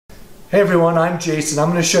Hey everyone, I'm Jason. I'm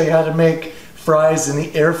going to show you how to make fries in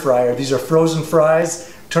the air fryer. These are frozen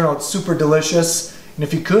fries, turn out super delicious. And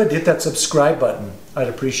if you could, hit that subscribe button. I'd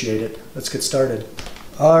appreciate it. Let's get started.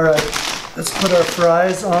 Alright, let's put our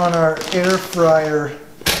fries on our air fryer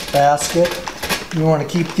basket. We want to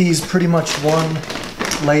keep these pretty much one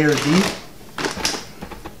layer deep.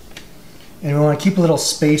 And we want to keep a little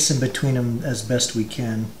space in between them as best we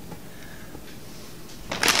can.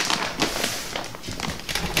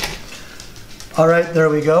 Alright, there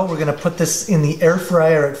we go. We're going to put this in the air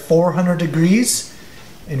fryer at 400 degrees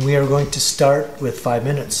and we are going to start with 5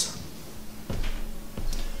 minutes.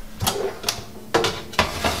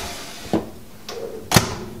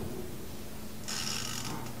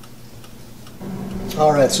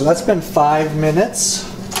 Alright, so that's been 5 minutes.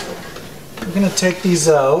 We're going to take these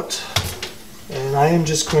out and I am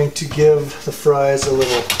just going to give the fries a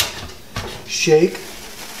little shake.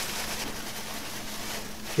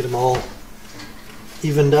 Get them all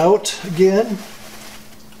evened out again.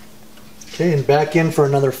 Okay, and back in for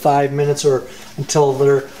another 5 minutes or until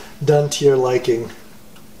they're done to your liking.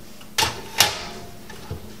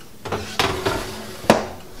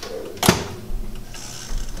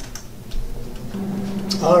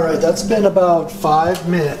 Alright, that's been about 5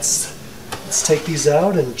 minutes. Let's take these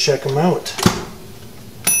out and check them out.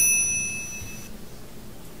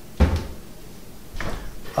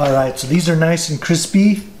 Alright, so these are nice and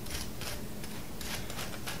crispy.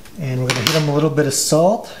 And we're going to hit them a little bit of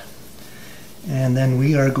salt. And then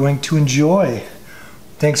we are going to enjoy.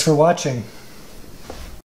 Thanks for watching.